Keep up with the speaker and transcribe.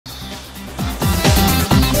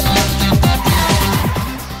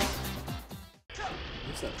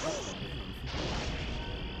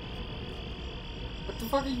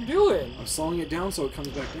fuck are you doing? I'm slowing it down so it comes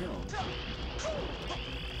back down.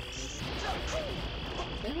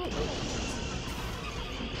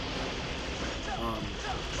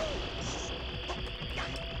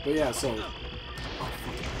 But yeah, so... Oh,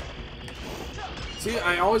 see,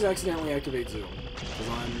 I always accidentally activate zoom. Because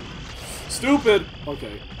I'm... stupid!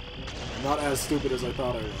 Okay. I'm not as stupid as I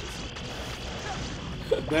thought I was.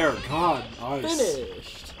 There, God, nice.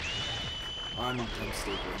 Finished! I'm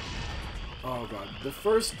stupid. Oh god. The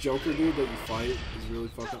first Joker dude that you fight is really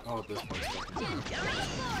fucking... Oh, this part's fucking...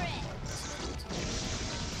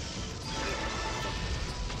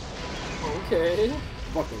 Okay.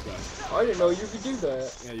 Fuck those guys. I didn't know you could do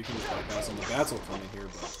that. Yeah, you can just bypass them. The bats will come in here,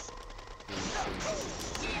 but...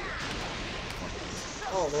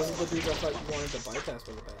 Oh, those are the dudes I thought you wanted to bypass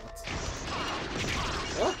with the bats.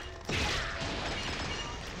 What?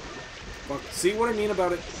 Fuck. See what I mean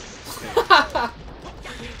about it?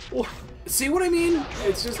 Okay. See what I mean?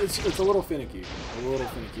 It's just, it's a little finicky. A little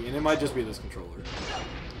finicky. And it might just be this controller.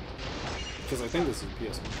 Because I think this is a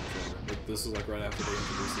PS1 controller. Like, this is like right after they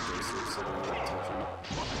introduced the joysticks, so they're not touching.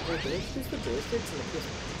 Wait, they introduced the joysticks in the PS1?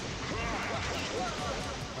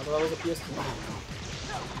 I thought that was a PS2. Oh, no.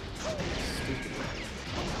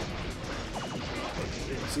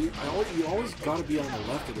 See, you always gotta be on the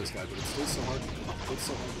left of this guy, but it's still so hard. It's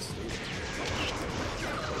so hard to stay there.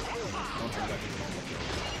 Don't turn back into normal.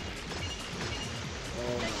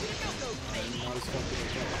 Oh no. I'm not as fucking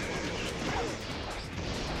as that.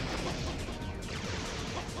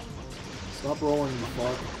 Stop rolling, you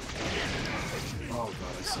fuck. Oh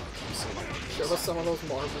god, I suck. I'm so bad. Show us some of those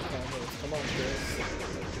Marvel combos. Come on,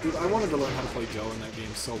 Chris. Dude, I wanted to learn how to play Joe in that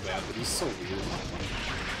game so bad, but he's so weird.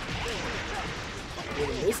 In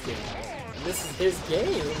this game. And this is his game.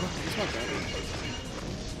 He's not that weird.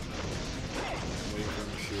 I'm waiting for him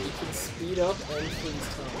to shoot. He can speed up and freeze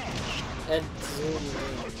time. And zoom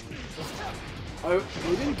in.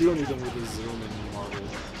 We didn't do anything with the zoom in Marvel.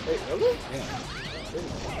 Wait, really? Yeah.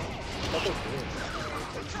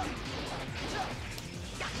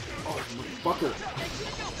 Oh, fucker.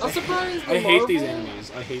 I'm surprised I hate these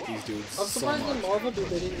enemies. I hate these dudes. I'm surprised so much. in Marvel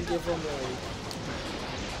they didn't give him like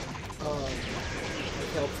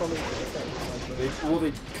help from his girlfriend. Well,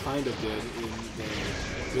 they kind of did in the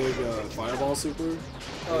big fireball super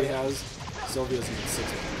that he has. Sylvia's in 6 of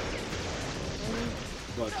them.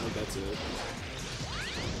 But like, that's it.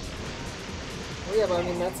 Oh yeah, but I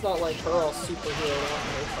mean that's not like her all superhero out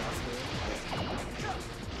in her costume.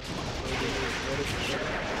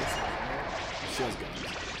 She has guns.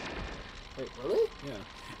 Wait, really? Yeah.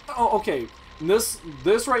 Oh, okay. This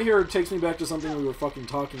right here takes me back to something we were fucking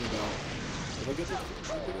talking about. Did I get the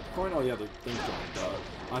coin? Oh yeah, the thing's gone.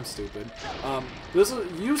 I'm stupid.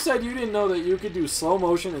 You said you didn't know that you could do slow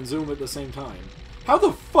motion and zoom at the same time. How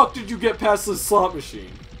the fuck did you get past this slot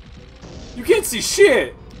machine? You can't see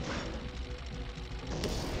shit!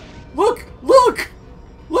 Look! Look!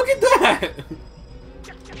 Look at that!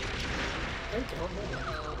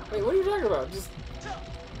 Wait, what are you talking about? Just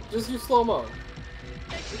use slow-mo.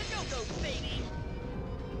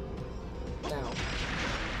 Now.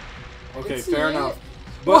 Okay, fair enough.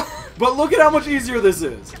 But look at how much easier this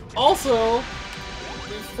is. Also,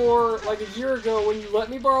 before like a year ago when you let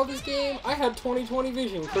me borrow this game, I had 20/20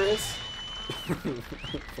 vision, Chris.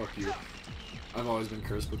 Fuck you. I've always been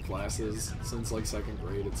cursed with glasses since like 2nd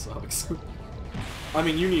grade. It sucks. I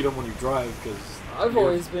mean, you need them when you drive because I've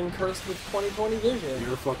always been cursed with 20/20 vision.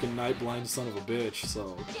 You're a fucking night blind son of a bitch.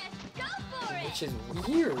 So. Which is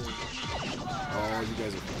weird. Oh, you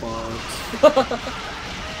guys are fucked.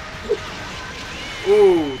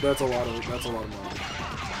 Ooh, that's a lot of money.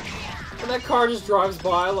 And that car just drives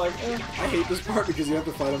by like, eh. I hate this part because you have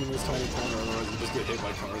to fight them in this tiny corner, otherwise you just get hit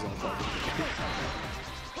by cars on fucking.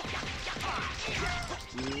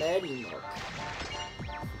 Maddie Mark.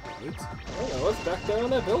 What? I don't know, it's back there on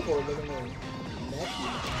that billboard looking like Maddie.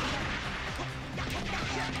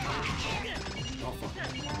 Oh fuck.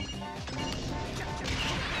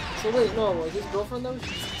 So wait, no, like his girlfriend though,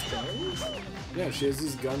 she shoots guns? Yeah, she has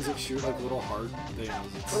these guns that shoot like little heart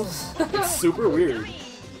things. It's super weird.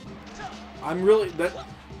 I'm really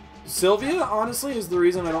Sylvia, honestly, is the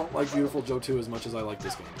reason I don't like Viewtiful Joe 2 as much as I like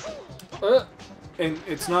this game. And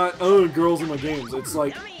it's not, oh, girls in my games. It's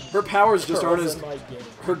like, her powers just aren't as...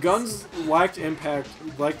 Her guns lacked impact,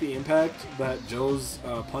 like the impact that Joe's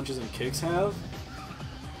punches and kicks have.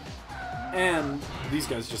 And these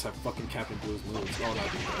guys just have fucking Captain Blue's moves. Oh,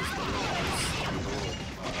 not these guys,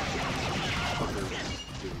 but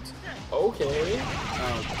dudes. Okay.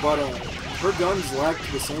 But her guns lack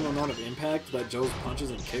the same amount of impact that Joe's punches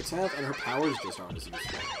and kicks have, and her powers just aren't as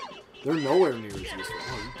useful. They're nowhere near as useful.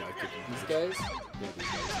 Oh, you dive kicking. These guys? Yeah, these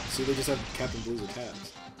guys. See, they just have Captain Blue's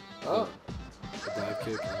attacks. Oh. The dive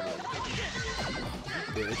kick and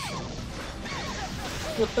the bitch.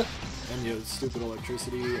 And you have stupid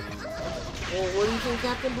electricity and... Well, where do you think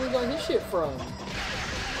Captain Blue got his shit from?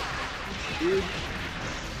 Dude,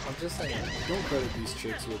 I'm just saying. don't credit these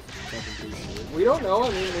chicks with Captain Blue shit. We don't know. I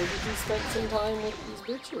mean, maybe he spent some time with these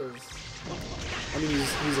bitches. I mean,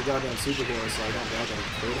 he's a goddamn superhero, so I don't doubt that he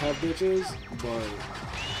could have bitches, but...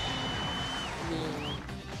 I mean,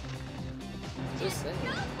 just saying.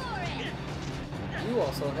 You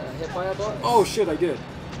also got hit by a bus. Oh shit, I did.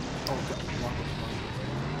 Oh god,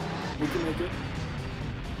 we can make it.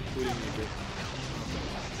 We didn't make it.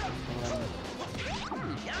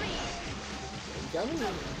 Yummy.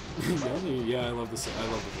 Yummy. Yeah, I love the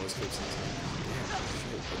voice clips. Damn,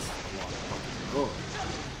 shit, that's a lot of fucking... Oh.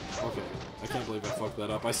 Okay, I can't believe I fucked that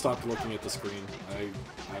up. I stopped looking at the screen. I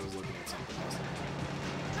was looking at something else.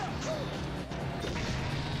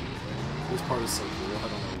 This part is so cool. I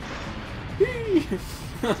don't know.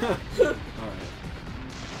 Alright.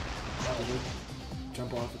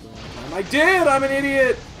 Jump off at the wrong time. I did! I'm an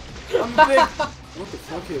idiot! I'm big. What the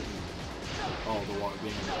fuck hit me? Oh, the water,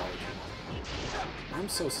 being in the water. I'm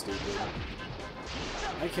so stupid.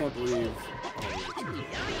 I can't believe... Oh,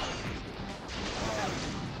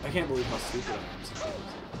 I can't believe how stupid I am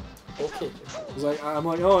sometimes. Okay. It's like, I'm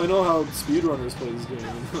like, oh, I know how speedrunners play this game,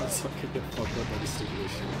 and it's like I get fucked up by the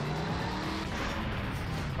stupidest shit.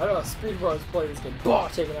 I know how speedrunners play this game. Bah!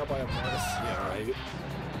 Taken out by a bus. Yeah, right.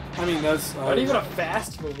 I mean, that's... Not even a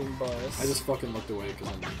fast-moving bus. I just fucking looked away because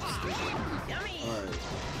I'm stupid. Alright.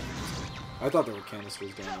 I thought there were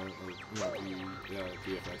canisters down there, or, you know,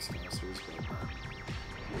 VFX canisters, but...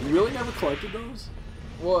 You really never collected those?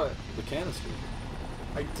 What? The canisters.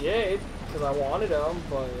 I did, because I wanted them,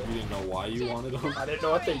 but... You didn't know why you wanted them? I didn't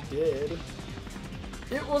know what they did.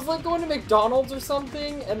 It was like going to McDonald's or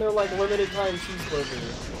something, and they're like limited time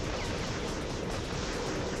cheeseburgers.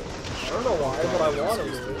 I don't know why, but I wanted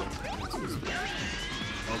it.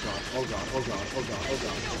 Oh god, oh god, oh god, oh god, oh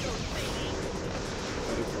god.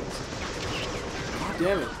 God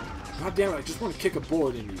damn it. God damn it, I just want to kick a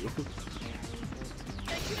bullet into you.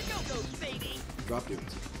 Drop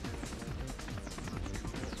dudes.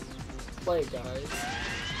 Play, guys.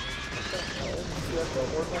 What the hell? You have to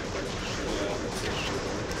work on it?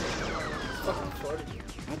 It's fucking funny.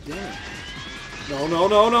 God damn it. No, no,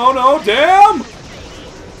 no, no, no, damn!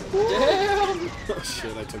 Damn! Oh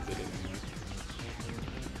shit, I took the hit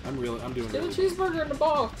anyway. I'm doing Get a really cheeseburger in the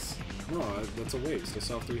box! No, that's a waste. I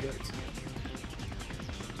still have 3 hits.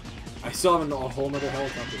 I still have a whole nother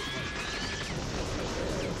helicopter to fight.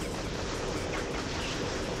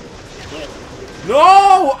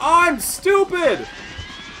 No! I'm stupid!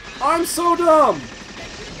 I'm so dumb!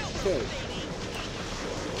 Okay.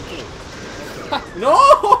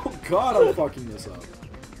 No! God, I'm fucking this up.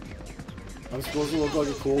 I'm supposed to look like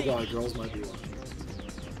a cool guy. Girls might be watching.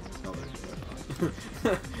 No, they're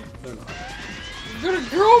not. They're not. You got a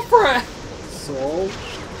girlfriend! So?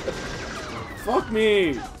 Fuck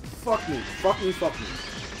me! Fuck me. Fuck me, fuck me.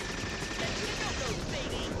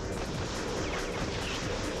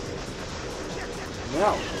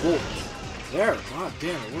 Now, bullet. There, god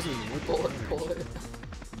damn, it wasn't even worth Bullet.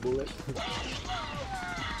 Bullet.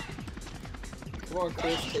 Come on,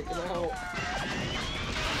 Chris, take him out.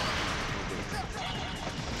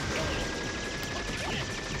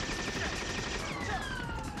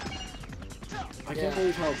 I can't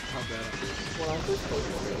believe how bad I'm doing. When I first played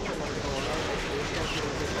this game, I'm not gonna lie, I first got to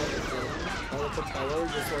get like a game. I went to Cellar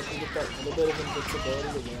just so I can get that little bit of invincibility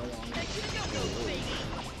to nail on it.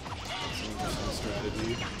 That's an interesting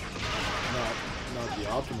strategy. Not the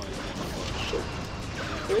optimized one,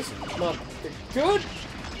 but... It's not the good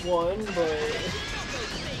one, but...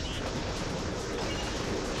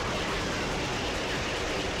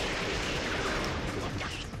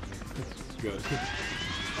 Good.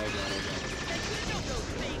 Oh god, oh god.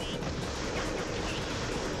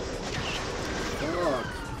 Fuck.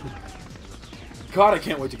 God, I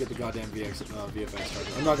can't wait to get the goddamn VFX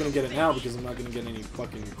charger. I'm not gonna get it now because I'm not gonna get any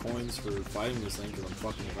fucking coins for fighting this thing because I'm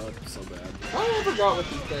fucking it up so bad. I forgot what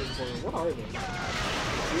these things were. What are they?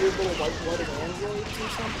 Weird little white-blooded androids or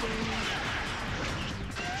something?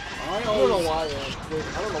 I don't know why they're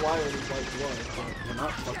white blood. They're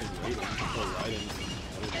not fucking waiting. They're riding.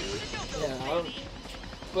 Yeah, I don't...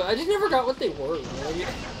 But I just never got what they were. Right?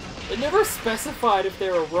 It never specified if they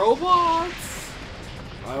were robots.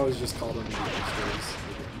 I always just called them the extras.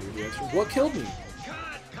 What killed me?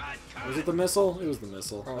 Was it the missile? It was the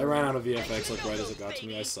missile. I ran out of VFX like right as it got to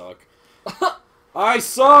me. I suck. I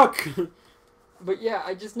suck! But yeah,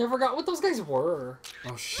 I just never got what those guys were.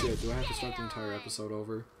 Oh shit, do I have to start the entire episode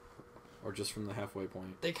over? Or just from the halfway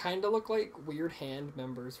point? They kind of look like weird hand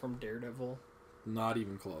members from Daredevil. Not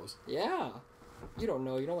even close. Yeah. You don't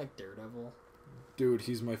know. You don't like Daredevil. Dude,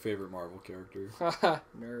 he's my favorite Marvel character. Haha,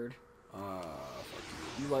 nerd. Fuck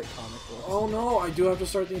you. You like comic books. Oh no, I do have to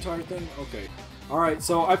start the entire thing? Okay. Alright,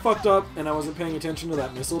 so I fucked up and I wasn't paying attention to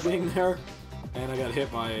that missile being there. And I got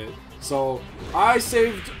hit by it. So, I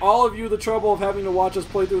saved all of you the trouble of having to watch us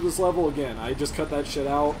play through this level again. I just cut that shit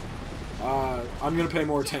out. I'm gonna pay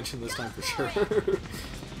more attention this time for sure.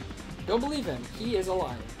 Don't believe him. He is a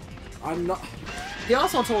liar. I'm not... He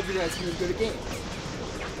also told you guys he was good at games.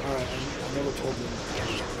 Alright, I never told him I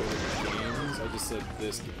was good at games. I just said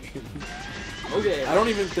this game. Okay. I don't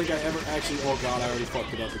even think I ever actually... Oh god, I already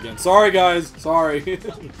fucked it up again. Sorry guys! Sorry.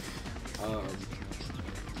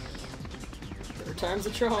 Third time's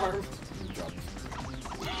a charm.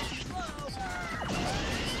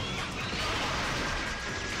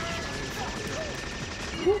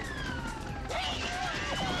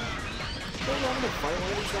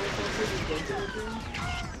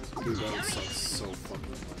 Dude, that would suck so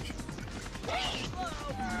fucking much.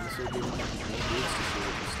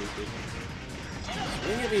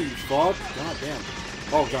 Swing at me, fuck! God damn.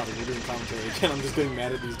 Oh god, we're doing commentary again. I'm just getting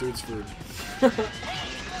mad at these dudes for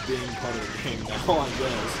being part of the game now, I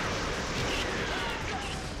guess.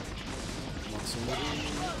 Want somebody?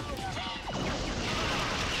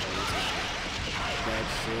 That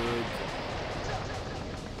should...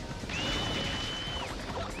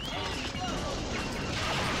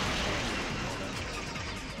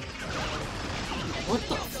 What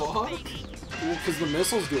the fuck? Well, because the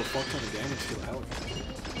missiles do a fuck ton of damage to the helicopter.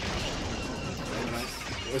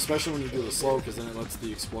 Especially when you do the slow, because then it lets the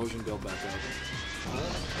explosion build back up.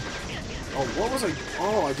 Oh, what was I...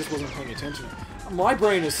 Oh, I just wasn't paying attention. My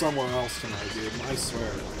brain is somewhere else tonight, dude. I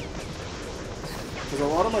swear. Because a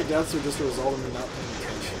lot of my deaths are just a result of me not paying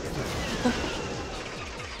attention.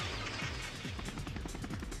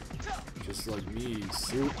 Just like me,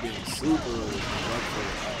 being super neglectful.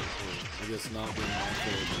 I guess not being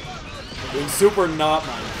mindful. Being super not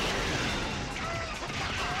mindful.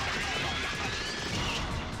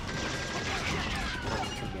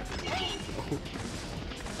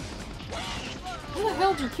 How the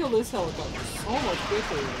hell did you kill this helicopter so much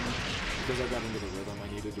quicker? Because I got into the rhythm I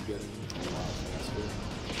needed to get in a lot faster.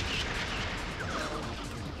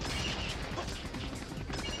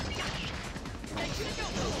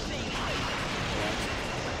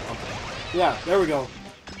 Yeah, there we go.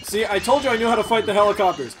 See, I told you I knew how to fight the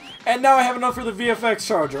helicopters. And now I have enough for the VFX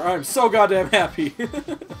charger. I'm so goddamn happy.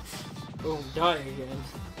 Boom, die again.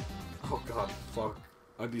 Oh god, fuck.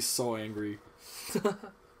 I'd be so angry.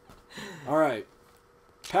 Alright.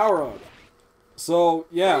 Power up. So,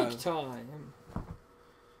 yeah. Break time.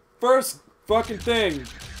 First fucking thing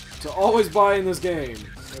to always buy in this game.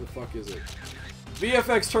 Where the fuck is it?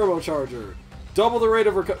 VFX turbocharger. Double the rate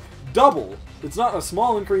of recovery. Double! It's not a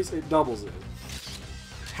small increase, it doubles it.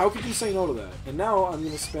 How could you say no to that? And now I'm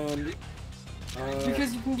gonna spend...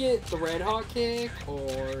 because you can get the red hot kick,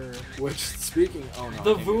 or... Which, speaking... Oh no.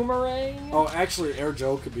 The boomerang? Oh, actually, Air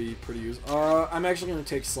Joe could be pretty useful. I'm actually gonna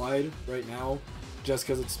take Slide right now. Just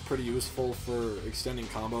because it's pretty useful for extending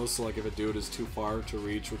combos. So like if a dude is too far to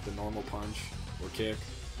reach with the normal punch or kick,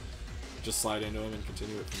 just slide into him and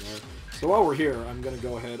continue it from there. So while we're here, I'm gonna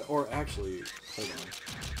go ahead, or actually, hold on.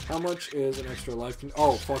 How much is an extra life?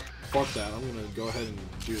 Oh, fuck that. I'm gonna go ahead and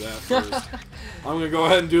do that first. I'm gonna go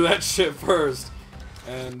ahead and do that shit first.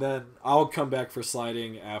 And then I'll come back for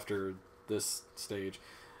sliding after this stage.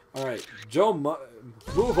 Alright, Joe,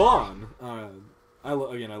 move on. I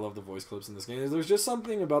love the voice clips in this game. There's just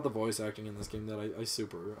something about the voice acting in this game that I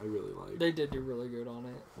really like. They did do really good on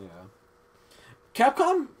it. Yeah.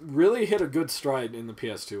 Capcom really hit a good stride in the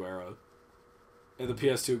PS2 era. In the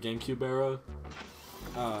PS2 GameCube era.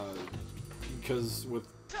 Because with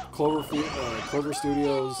Clover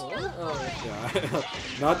Studios... Oh. Yeah,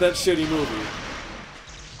 not that shitty movie.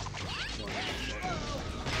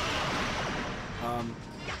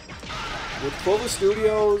 With Clover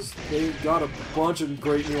Studios, they got a bunch of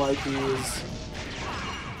great new IPs.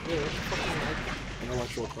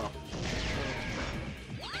 Intellectual property.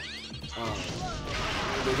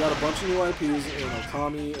 They got a bunch of new IPs in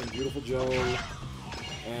Okami and Viewtiful Joe,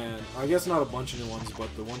 and I guess not a bunch of new ones, but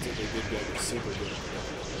the ones that they did get were super good.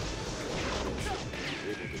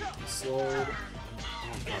 Slowed.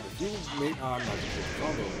 Oh god, if you made... I'm not gonna get the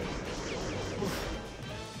combo.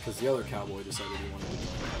 Because the other cowboy decided he wanted to join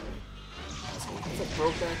the It's a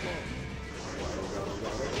broke back man.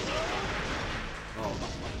 Oh.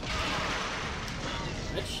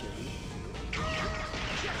 That's shitty.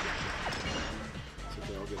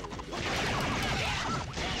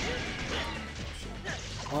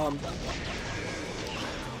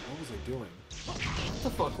 What was I doing? What the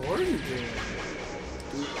fuck were you doing?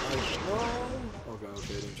 Dude, oh god,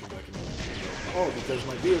 okay, I didn't turn back into Oh, because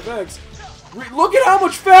my VFX... Look at how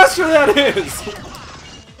much faster that is!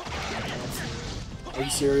 Are you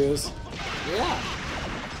serious? Yeah.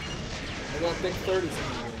 I got big 30s in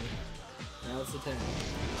my way. Now it's a 10.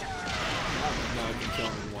 Now I can kill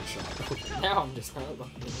him in one shot. Now I'm just not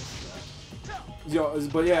looking. Yo,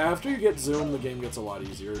 but yeah, after you get zoom, the game gets a lot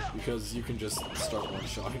easier because you can just start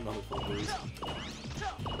one-shotting motherfuckers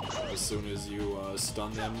as soon as you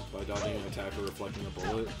stun them by dodging an attack or reflecting a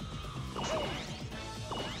bullet.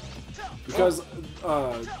 Because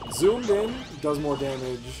zoomed in does more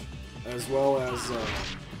damage as well as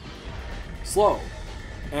slow.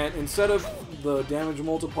 And instead of the damage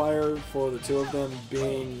multiplier for the two of them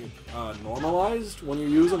being normalized, when you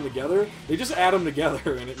use them together, they just add them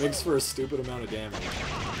together and it makes for a stupid amount of damage.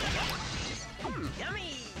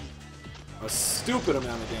 A stupid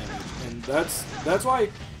amount of damage. And that's why,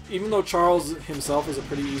 even though Charles himself is a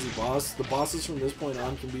pretty easy boss, the bosses from this point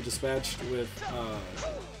on can be dispatched with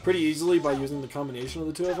pretty easily by using the combination of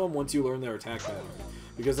the two of them once you learn their attack pattern.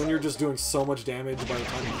 Because then you're just doing so much damage by the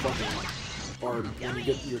time you fucking... or when you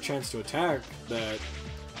get your chance to attack, that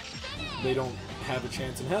they don't have a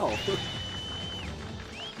chance in hell.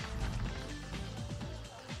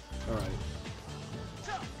 Alright.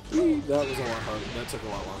 That was a lot harder. That took a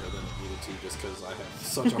lot longer than it needed to, just because I had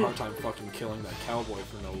such a hard time fucking killing that cowboy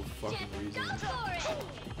for no fucking reason.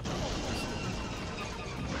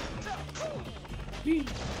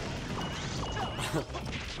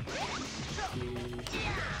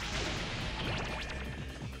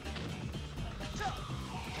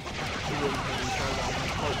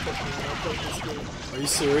 Are you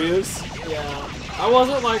serious? Yeah. I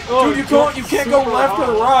wasn't like, oh, dude, you can't go left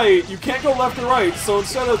or right. You can't go left or right. So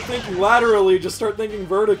instead of thinking laterally, just start thinking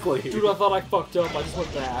vertically. Dude, I thought I fucked up. I just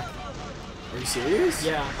went back. Are you serious?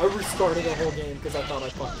 Yeah, I restarted the whole game because I thought I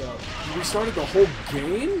fucked up. You restarted the whole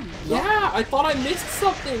game? Yeah, I thought I missed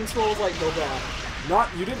something, so I was like, go back.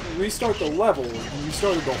 You didn't restart the level. You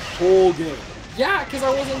restarted the whole game. Yeah, because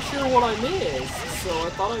I wasn't sure what I missed, so I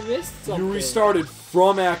thought I missed something. You restarted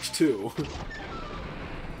from Act 2. Yeah.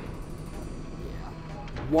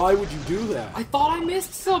 Why would you do that? I thought I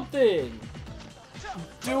missed something!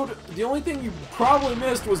 Dude, the only thing you probably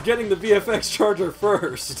missed was getting the VFX charger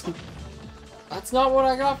first. That's not what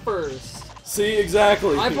I got first. See,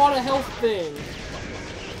 exactly. I bought a health thing.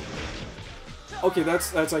 Okay,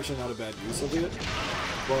 that's actually not a bad use of it.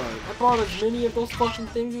 But I bought as many of those fucking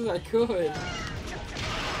things as I could.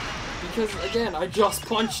 Because, again, I just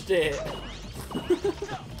punched it.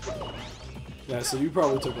 Yeah, so you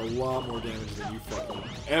probably took a lot more damage than you fucking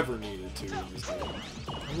ever needed to in this game.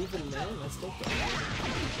 And even then, I still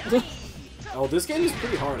died. Oh, this game is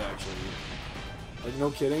pretty hard, actually. Like,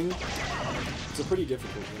 no kidding. It's a pretty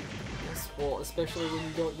difficult game. Well, especially when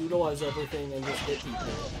you don't utilize everything and just hit people.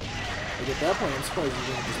 Like, at that point, I'm surprised you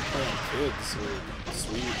didn't just play on kids or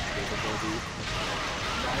sweet difficulty.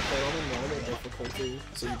 I played on a normal difficulty.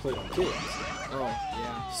 So you played on kids? Oh,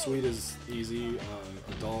 yeah. Sweet is easy,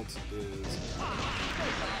 adult is... Oh,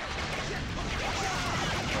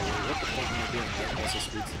 wait, what the fuck am I doing? That also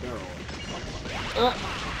Sweet's the barrel. What the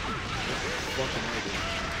fuck am I doing?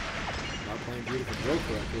 Not playing Viewtiful Joe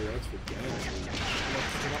correctly, that's for damn sure.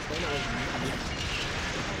 You're not playing it with me.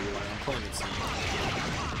 Oh, you're right, I'm playing it somewhat.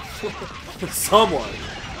 Somewhat!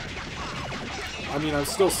 I mean, I've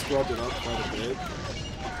still scrubbed it up quite a bit.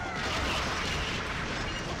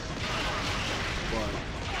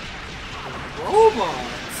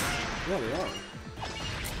 Robots! Yeah, they are.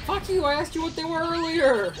 Fuck you, I asked you what they were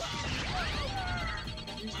earlier!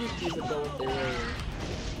 You didn't even know what they were.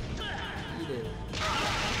 You did.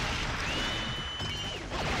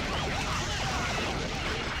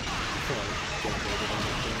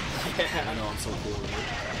 Yeah. I know, I'm so cool with it.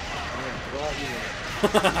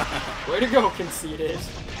 Way to go, Conceited.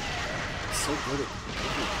 So good at it.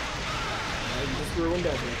 You just ruined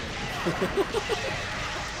everything.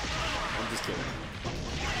 I'm just kidding.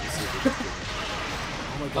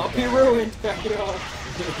 Oh my god. I'll be ruined, back it up.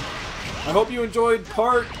 I hope you enjoyed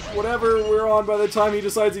part whatever we're on by the time he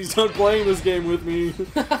decides he's done playing this game with me.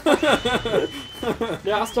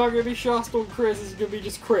 Now it's not gonna be Shasta and Chris, it's gonna be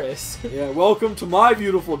just Chris. Yeah, welcome to my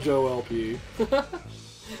Viewtiful Joe LP. I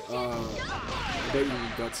bet you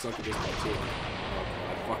got stuck at this part too. I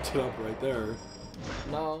fucked it up right there.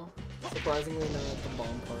 No, surprisingly not the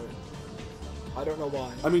bomb part. I don't know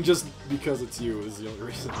why. I mean, just because it's you is the only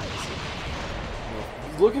reason.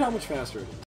 Look at how much faster it is.